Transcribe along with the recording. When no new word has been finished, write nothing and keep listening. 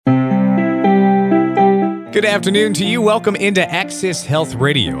Good afternoon to you. Welcome into Access Health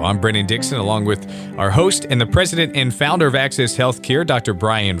Radio. I'm Brennan Dixon, along with our host and the president and founder of Access Healthcare, Dr.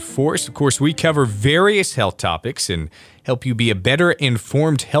 Brian Force. Of course, we cover various health topics and help you be a better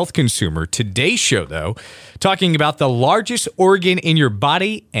informed health consumer. Today's show, though, talking about the largest organ in your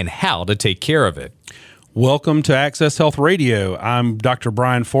body and how to take care of it. Welcome to Access Health Radio. I'm Dr.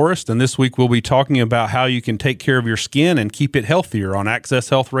 Brian Forrest, and this week we'll be talking about how you can take care of your skin and keep it healthier on Access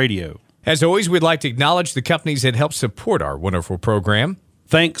Health Radio. As always, we'd like to acknowledge the companies that help support our wonderful program.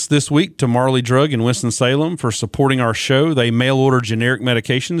 Thanks this week to Marley Drug in Winston-Salem for supporting our show. They mail order generic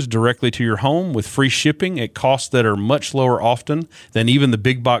medications directly to your home with free shipping at costs that are much lower often than even the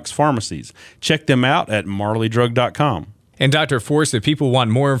big box pharmacies. Check them out at marleydrug.com. And Dr. Force, if people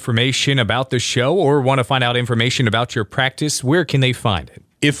want more information about the show or want to find out information about your practice, where can they find it?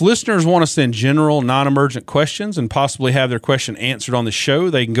 If listeners want to send general, non-emergent questions and possibly have their question answered on the show,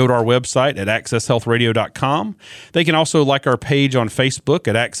 they can go to our website at accesshealthradio.com. They can also like our page on Facebook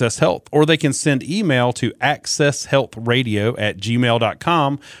at Access Health, or they can send email to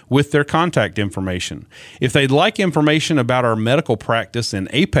accesshealthradio@gmail.com with their contact information. If they'd like information about our medical practice in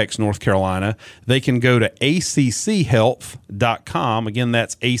Apex, North Carolina, they can go to acchealth.com. Again,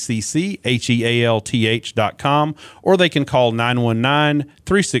 that's acchealth.com, or they can call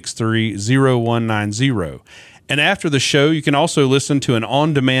 919-363-0190. And after the show, you can also listen to an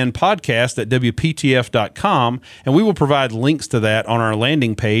on-demand podcast at WPTF.com, and we will provide links to that on our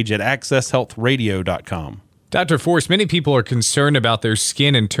landing page at AccessHealthRadio.com. Dr. Force, many people are concerned about their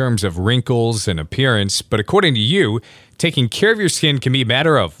skin in terms of wrinkles and appearance, but according to you, taking care of your skin can be a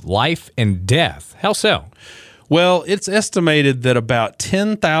matter of life and death. How so? Well, it's estimated that about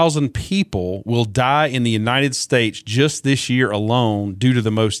 10,000 people will die in the United States just this year alone due to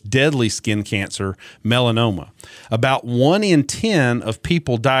the most deadly skin cancer, melanoma. About 1 in 10 of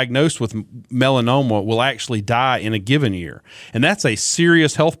people diagnosed with melanoma will actually die in a given year. And that's a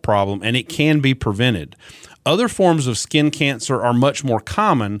serious health problem, and it can be prevented. Other forms of skin cancer are much more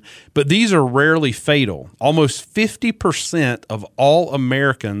common, but these are rarely fatal. Almost 50% of all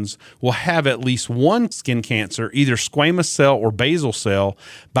Americans will have at least one skin cancer, either squamous cell or basal cell,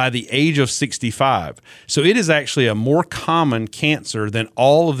 by the age of 65. So it is actually a more common cancer than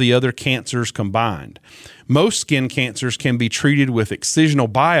all of the other cancers combined. Most skin cancers can be treated with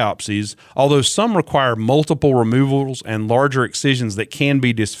excisional biopsies, although some require multiple removals and larger excisions that can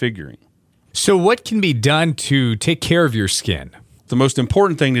be disfiguring. So what can be done to take care of your skin? The most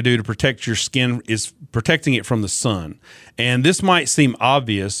important thing to do to protect your skin is protecting it from the sun. And this might seem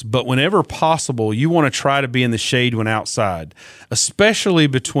obvious, but whenever possible, you want to try to be in the shade when outside, especially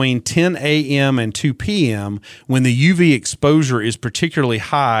between 10 a.m. and 2 p.m. when the UV exposure is particularly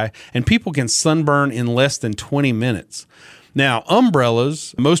high and people can sunburn in less than 20 minutes. Now,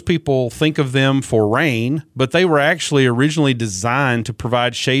 umbrellas, most people think of them for rain, but they were actually originally designed to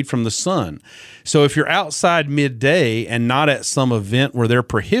provide shade from the sun. So if you're outside midday and not at some event where they're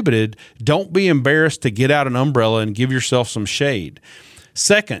prohibited, don't be embarrassed to get out an umbrella and give yourself some shade.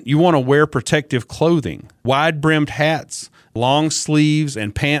 Second, you want to wear protective clothing. Wide-brimmed hats, long sleeves,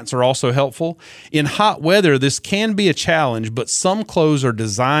 and pants are also helpful. In hot weather, this can be a challenge, but some clothes are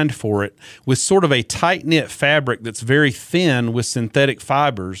designed for it with sort of a tight-knit fabric that's very thin with synthetic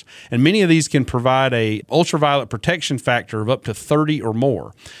fibers, and many of these can provide a ultraviolet protection factor of up to 30 or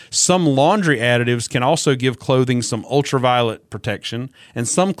more. Some laundry additives can also give clothing some ultraviolet protection, and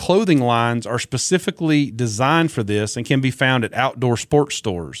some clothing lines are specifically designed for this and can be found at outdoor sports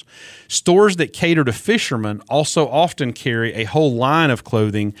stores. Stores that cater to fishermen also often carry a whole line of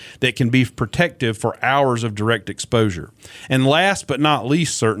clothing that can be protective for hours of direct exposure. And last but not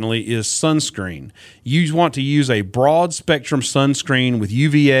least, certainly, is sunscreen. You want to use a broad spectrum sunscreen with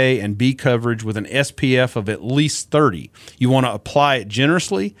UVA and B coverage with an SPF of at least 30. You want to apply it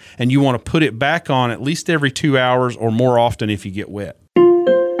generously, and you want to put it back on at least every 2 hours or more often if you get wet.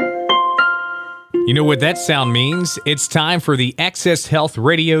 You know what that sound means? It's time for the Access Health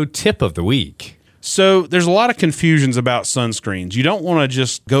Radio Tip of the Week. So there's a lot of confusions about sunscreens. You don't want to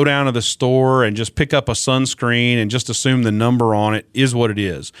just go down to the store and just pick up a sunscreen and just assume the number on it is what it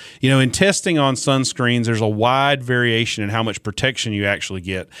is. You know, in testing on sunscreens, there's a wide variation in how much protection you actually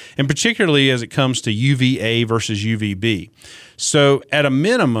get, and particularly as it comes to UVA versus UVB. So at a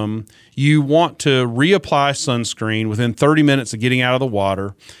minimum, you want to reapply sunscreen within 30 minutes of getting out of the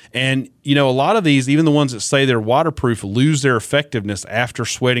water. And, you know, a lot of these, even the ones that say they're waterproof, lose their effectiveness after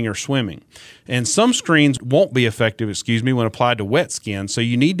sweating or swimming. And some screens won't be effective, when applied to wet skin. So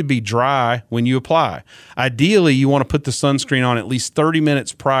you need to be dry when you apply. Ideally, you want to put the sunscreen on at least 30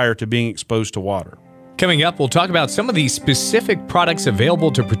 minutes prior to being exposed to water. Coming up, we'll talk about some of the specific products available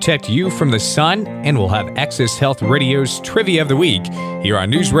to protect you from the sun, and we'll have Access Health Radio's Trivia of the Week here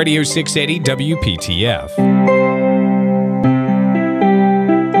on News Radio 680 WPTF.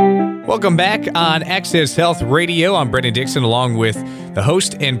 Welcome back on Access Health Radio. I'm Brendan Dixon, along with the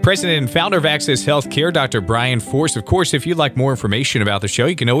host and president and founder of Access Healthcare, Dr. Brian Force. Of course, if you'd like more information about the show,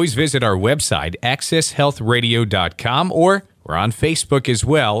 you can always visit our website, accesshealthradio.com, or we're on Facebook as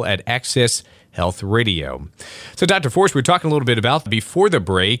well at Access Health Radio. So, Dr. Force, we're talking a little bit about before the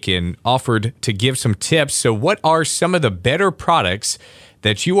break and offered to give some tips. So what are some of the better products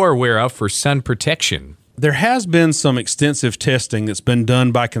that you are aware of for sun protection? There has been some extensive testing that's been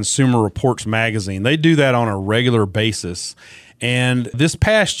done by Consumer Reports magazine. They do that on a regular basis. And this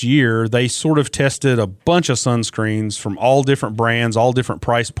past year, they sort of tested a bunch of sunscreens from all different brands, all different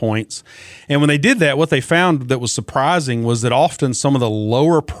price points. And when they did that, what they found that was surprising was that often some of the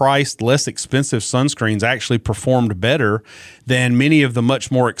lower priced, less expensive sunscreens actually performed better than many of the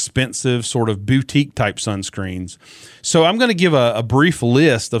much more expensive sort of boutique type sunscreens. So I'm going to give a brief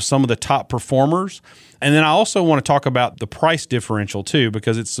list of some of the top performers. And then I also want to talk about the price differential too,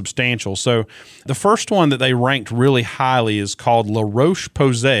 because it's substantial. So the first one that they ranked really highly is called La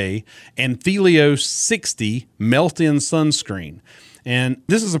Roche-Posay Anthelios 60 Melt-In Sunscreen. And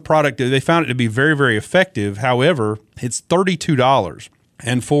this is a product that they found it to be very, very effective. However, it's $32.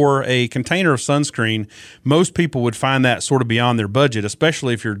 And for a container of sunscreen, most people would find that sort of beyond their budget,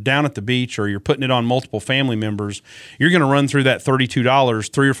 especially if you're down at the beach or you're putting it on multiple family members. You're going to run through that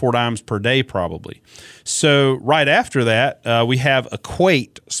 $32 3 or 4 times per day probably. So right after that, we have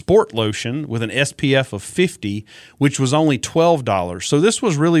Equate Sport Lotion with an SPF of 50, which was only $12. So this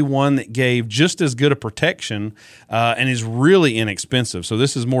was really one that gave just as good a protection and is really inexpensive. So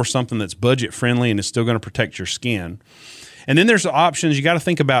this is more something that's budget friendly and is still going to protect your skin. And then there's the options. You got to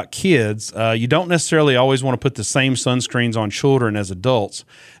think about kids. You don't necessarily always want to put the same sunscreens on children as adults.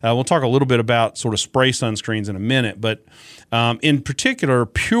 We'll talk a little bit about sort of spray sunscreens in a minute, but in particular,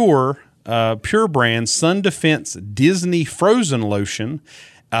 Pure brand Sun Defense Disney Frozen Lotion,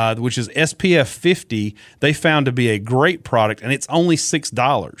 which is SPF 50, they found to be a great product, and it's only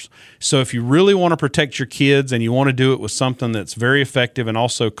 $6. So if you really want to protect your kids and you want to do it with something that's very effective and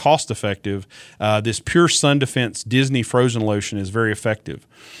also cost effective, this Pure Sun Defense Disney Frozen Lotion is very effective.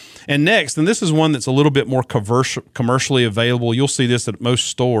 And next, and this is one that's a little bit more commercially available, you'll see this at most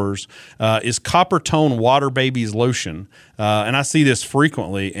stores, is Coppertone Water Babies Lotion. And I see this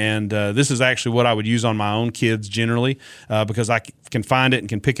frequently, and this is actually what I would use on my own kids generally because I can find it and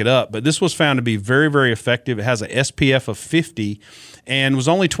can pick it up. But this was found to be very, very effective. It has a SPF of 50 and was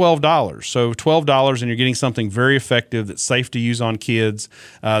only $12. So $12 and you're getting something very effective that's safe to use on kids.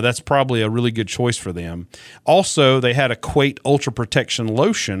 That's probably a really good choice for them. Also, they had Equate Ultra Protection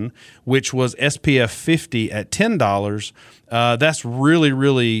Lotion, which was SPF 50 at $10. That's really,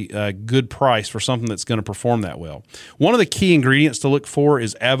 really good price for something that's going to perform that well. One of the key ingredients to look for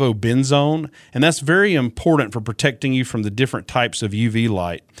is avobenzone, and that's very important for protecting you from the different types of UV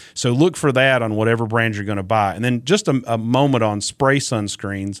light. So look for that on whatever brand you're going to buy. And then just a moment on spray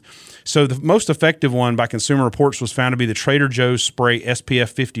sunscreens. So the most effective one by Consumer Reports was found to be the Trader Joe's Spray SPF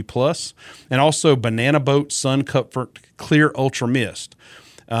 50 Plus, and also Banana Boat Sun Comfort Clear Ultra Mist.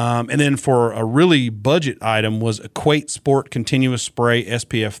 And then for a really budget item was Equate Sport Continuous Spray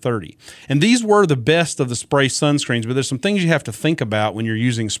SPF 30. And these were the best of the spray sunscreens, but there's some things you have to think about when you're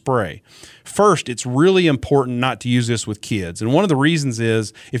using spray. First, it's really important not to use this with kids. And one of the reasons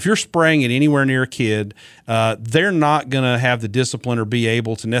is if you're spraying it anywhere near a kid, they're not going to have the discipline or be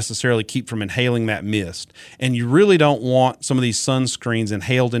able to necessarily keep from inhaling that mist. And you really don't want some of these sunscreens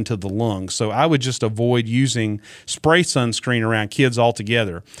inhaled into the lungs. So I would just avoid using spray sunscreen around kids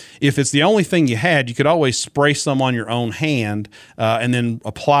altogether. If it's the only thing you had, you could always spray some on your own hand and then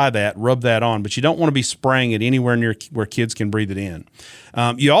apply that, rub that on. But you don't want to be spraying it anywhere near where kids can breathe it in.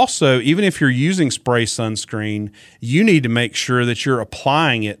 You also, even if you're using spray sunscreen, you need to make sure that you're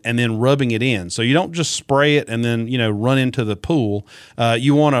applying it and then rubbing it in. So you don't just spray it and then, run into the pool.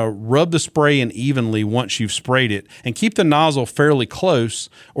 You want to rub the spray in evenly once you've sprayed it and keep the nozzle fairly close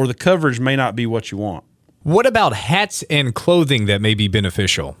or the coverage may not be what you want. What about hats and clothing that may be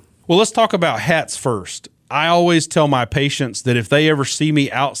beneficial? Well, let's talk about hats first. I always tell my patients that if they ever see me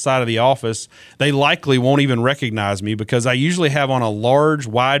outside of the office, they likely won't even recognize me because I usually have on a large,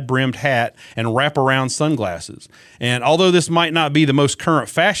 wide-brimmed hat and wraparound sunglasses. And although this might not be the most current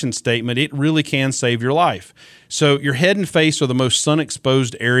fashion statement, it really can save your life. So your head and face are the most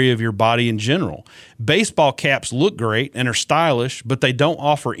sun-exposed area of your body in general. Baseball caps look great and are stylish, but they don't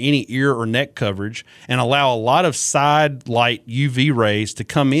offer any ear or neck coverage and allow a lot of side light UV rays to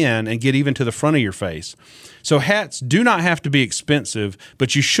come in and get even to the front of your face. So hats do not have to be expensive,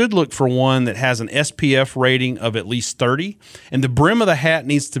 but you should look for one that has an SPF rating of at least 30, and the brim of the hat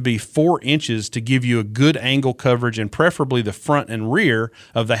needs to be 4 inches to give you a good angle coverage, and preferably the front and rear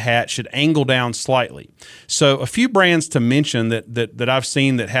of the hat should angle down slightly. So a few brands to mention that I've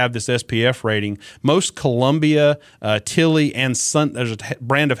seen that have this SPF rating: most Columbia, Tilly, and there's a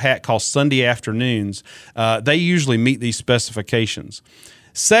brand of hat called Sunday Afternoons. They usually meet these specifications.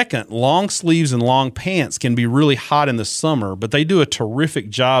 Second, long sleeves and long pants can be really hot in the summer, but they do a terrific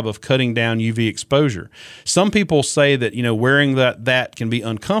job of cutting down UV exposure. Some people say that, wearing that can be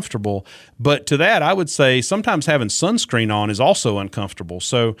uncomfortable, but to that, I would say sometimes having sunscreen on is also uncomfortable.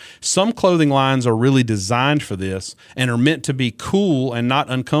 So some clothing lines are really designed for this and are meant to be cool and not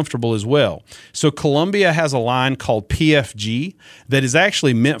uncomfortable as well. So Columbia has a line called PFG that is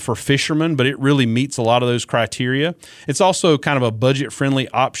actually meant for fishermen, but it really meets a lot of those criteria. It's also kind of a budget-friendly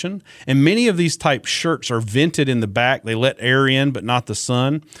option, and many of these type shirts are vented in the back. They let air in but not the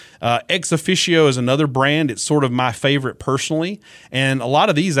sun. Ex Officio is another brand. It's sort of my favorite personally, and a lot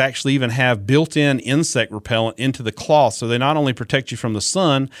of these actually even have built-in insect repellent into the cloth, so they not only protect you from the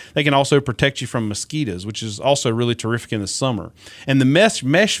sun, they can also protect you from mosquitoes, which is also really terrific in the summer. And the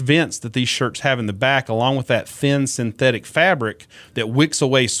mesh vents that these shirts have in the back, along with that thin synthetic fabric that wicks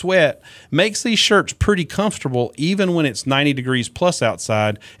away sweat, makes these shirts pretty comfortable even when it's 90 degrees plus outside,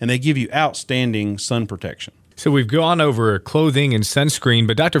 and they give you outstanding sun protection. So we've gone over clothing and sunscreen,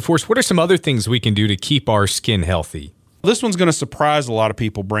 but Dr. Force, what are some other things we can do to keep our skin healthy? This one's going to surprise a lot of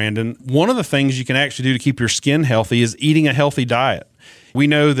people, Brandon. One of the things you can actually do to keep your skin healthy is eating a healthy diet. We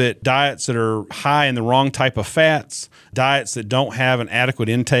know that diets that are high in the wrong type of fats, diets that don't have an adequate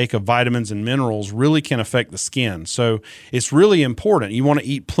intake of vitamins and minerals really can affect the skin. So it's really important. You want to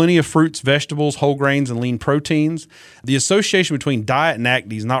eat plenty of fruits, vegetables, whole grains, and lean proteins. The association between diet and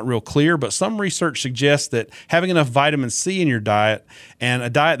acne is not real clear, but some research suggests that having enough vitamin C in your diet and a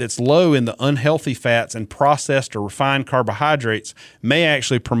diet that's low in the unhealthy fats and processed or refined carbohydrates may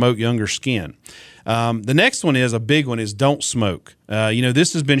actually promote younger skin. The next one is a big one is don't smoke.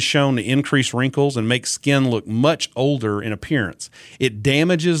 This has been shown to increase wrinkles and make skin look much older in appearance. It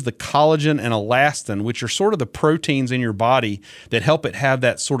damages the collagen and elastin, which are sort of the proteins in your body that help it have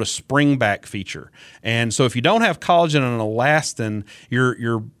that sort of spring back feature. And so if you don't have collagen and elastin,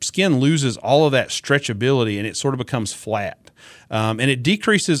 your skin loses all of that stretchability and it sort of becomes flat. And it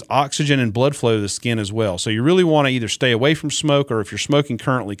decreases oxygen and blood flow to the skin as well. So you really want to either stay away from smoke, or if you're smoking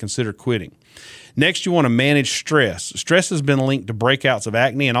currently, consider quitting. Next, you want to manage stress. Stress has been linked to breakouts of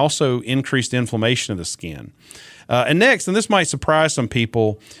acne and also increased inflammation of the skin. And next, and this might surprise some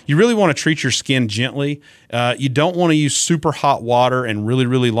people, you really want to treat your skin gently. You don't want to use super hot water and really,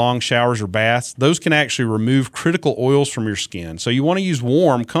 really long showers or baths. Those can actually remove critical oils from your skin. So you want to use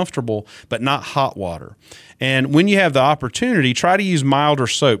warm, comfortable, but not hot water. And when you have the opportunity, try to use milder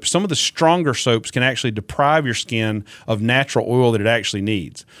soaps. Some of the stronger soaps can actually deprive your skin of natural oil that it actually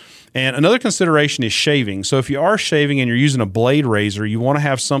needs. And another consideration is shaving. So if you are shaving and you're using a blade razor, you want to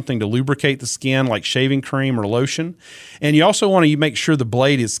have something to lubricate the skin like shaving cream or lotion. And you also want to make sure the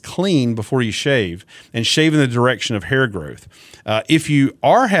blade is clean before you shave and shave in the direction of hair growth. If you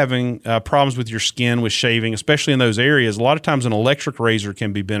are having problems with your skin with shaving, especially in those areas, a lot of times an electric razor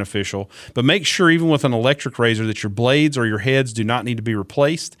can be beneficial. But make sure even with an electric razor that your blades or your heads do not need to be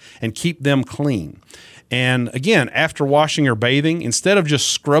replaced, and keep them clean. And again, after washing or bathing, instead of just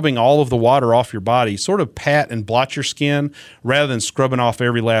scrubbing all of the water off your body, sort of pat and blot your skin rather than scrubbing off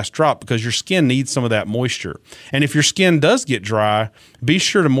every last drop, because your skin needs some of that moisture. And if your skin does get dry, be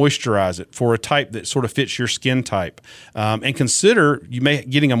sure to moisturize it for a type that sort of fits your skin type. And consider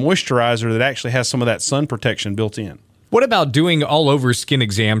getting a moisturizer that actually has some of that sun protection built in. What about doing all-over skin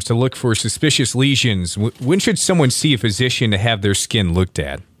exams to look for suspicious lesions? When should someone see a physician to have their skin looked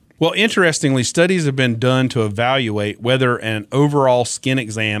at? Well, interestingly, studies have been done to evaluate whether an overall skin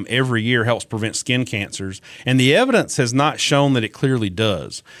exam every year helps prevent skin cancers, and the evidence has not shown that it clearly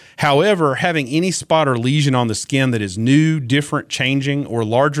does. However, having any spot or lesion on the skin that is new, different, changing, or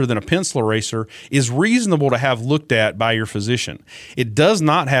larger than a pencil eraser is reasonable to have looked at by your physician. It does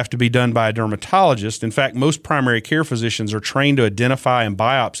not have to be done by a dermatologist. In fact, most primary care physicians are trained to identify and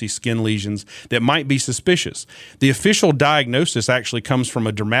biopsy skin lesions that might be suspicious. The official diagnosis actually comes from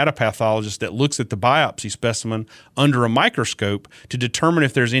a dermatologist pathopathologist that looks at the biopsy specimen under a microscope to determine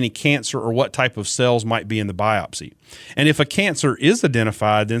if there's any cancer or what type of cells might be in the biopsy. And if a cancer is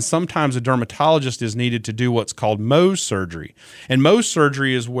identified, then sometimes a dermatologist is needed to do what's called Mohs surgery. And Mohs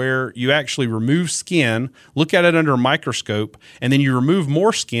surgery is where you actually remove skin, look at it under a microscope, and then you remove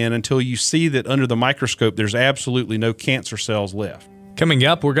more skin until you see that under the microscope there's absolutely no cancer cells left. Coming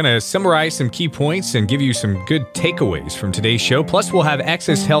up, we're going to summarize some key points and give you some good takeaways from today's show. Plus, we'll have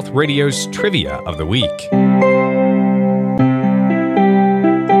Access Health Radio's Trivia of the Week.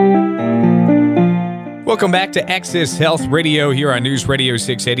 Welcome back to Access Health Radio here on News Radio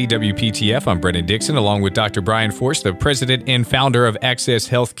 680 WPTF. I'm Brendan Dixon, along with Dr. Brian Force, the president and founder of Access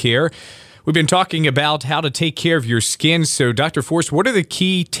Healthcare. We've been talking about how to take care of your skin. So, Dr. Force, what are the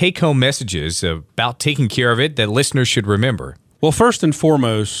key take-home messages about taking care of it that listeners should remember? Well, first and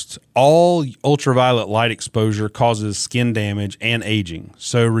foremost, all ultraviolet light exposure causes skin damage and aging.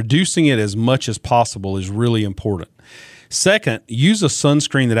 So reducing it as much as possible is really important. Second, use a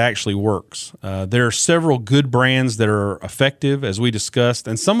sunscreen that actually works. There are several good brands that are effective, as we discussed,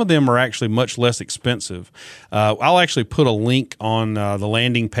 and some of them are actually much less expensive. I'll actually put a link on the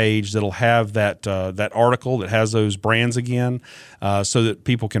landing page that'll have that article that has those brands again, so that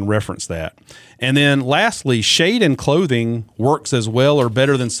people can reference that. And then lastly, shade and clothing works as well or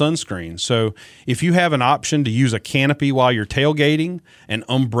better than sunscreen. So if you have an option to use a canopy while you're tailgating, an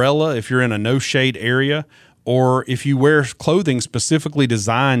umbrella if you're in a no-shade area, or if you wear clothing specifically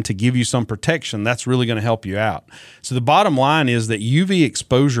designed to give you some protection, that's really going to help you out. So the bottom line is that UV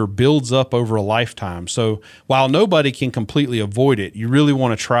exposure builds up over a lifetime. So while nobody can completely avoid it, you really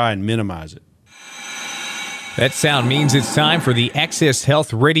want to try and minimize it. That sound means it's time for the Access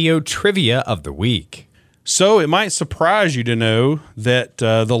Health Radio Trivia of the Week. So it might surprise you to know that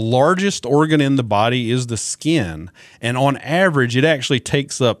the largest organ in the body is the skin. And on average, it actually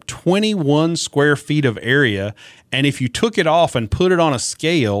takes up 21 square feet of area. And if you took it off and put it on a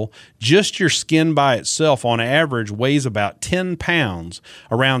scale, just your skin by itself on average weighs about 10 pounds,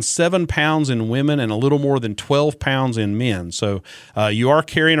 around 7 pounds in women and a little more than 12 pounds in men. So you are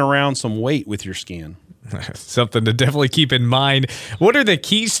carrying around some weight with your skin. Something to definitely keep in mind. What are the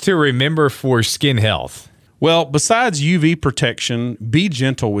keys to remember for skin health? Well, besides UV protection, be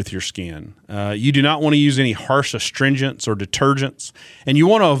gentle with your skin. You do not want to use any harsh astringents or detergents, and you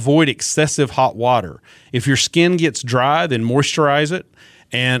want to avoid excessive hot water. If your skin gets dry, then moisturize it,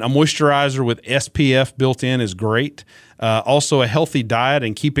 and a moisturizer with SPF built in is great. Also, a healthy diet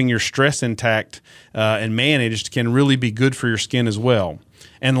and keeping your stress intact and managed can really be good for your skin as well.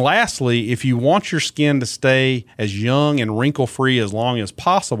 And lastly, if you want your skin to stay as young and wrinkle-free as long as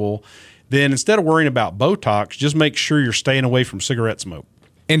possible, then instead of worrying about Botox, just make sure you're staying away from cigarette smoke.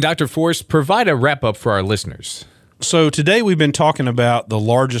 And Dr. Force, provide a wrap-up for our listeners. So today we've been talking about the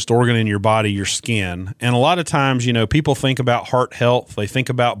largest organ in your body, your skin. And a lot of times, people think about heart health. They think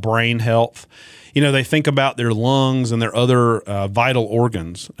about brain health. They think about their lungs and their other vital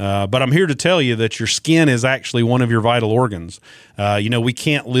organs. But I'm here to tell you that your skin is actually one of your vital organs. We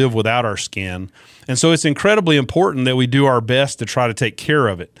can't live without our skin. And so it's incredibly important that we do our best to try to take care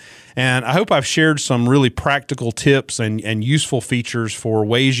of it. And I hope I've shared some really practical tips and useful features for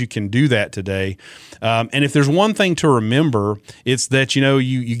ways you can do that today. And if there's one thing to remember, it's that,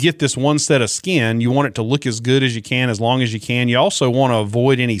 you get this one set of skin. You want it to look as good as you can, as long as you can. You also want to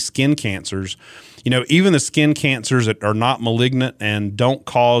avoid any skin cancers. Even the skin cancers that are not malignant and don't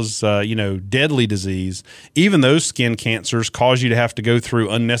cause, deadly disease, even those skin cancers cause you to have to go through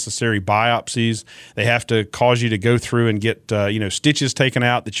unnecessary biopsies. They have to cause you to go through and get, stitches taken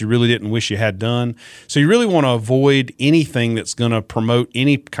out that you really didn't wish you had done. So you really want to avoid anything that's going to promote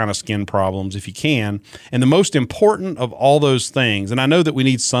any kind of skin problems if you can. And the most important of all those things, and I know that we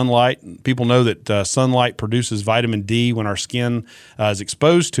need sunlight. People know that sunlight produces vitamin D when our skin is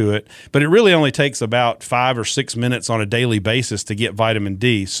exposed to it, but it really only takes about 5 or 6 minutes on a daily basis to get vitamin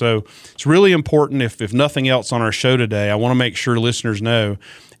D. So it's really important, if nothing else on our show today, I want to make sure listeners know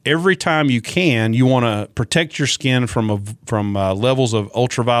every time you can, you want to protect your skin from levels of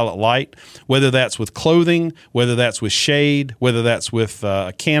ultraviolet light, whether that's with clothing, whether that's with shade, whether that's with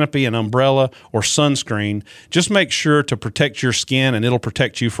a canopy, an umbrella, or sunscreen. Just make sure to protect your skin, and it'll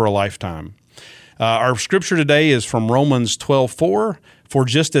protect you for a lifetime. Our scripture today is from Romans 12:4. For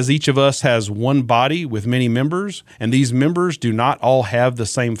just as each of us has one body with many members, and these members do not all have the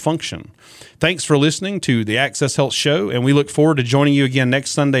same function. Thanks for listening to the Access Health Show, and we look forward to joining you again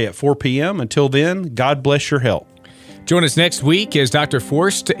next Sunday at 4 p.m. Until then, God bless your health. Join us next week as Dr.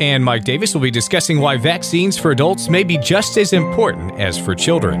 Forst and Mike Davis will be discussing why vaccines for adults may be just as important as for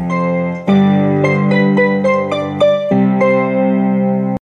children.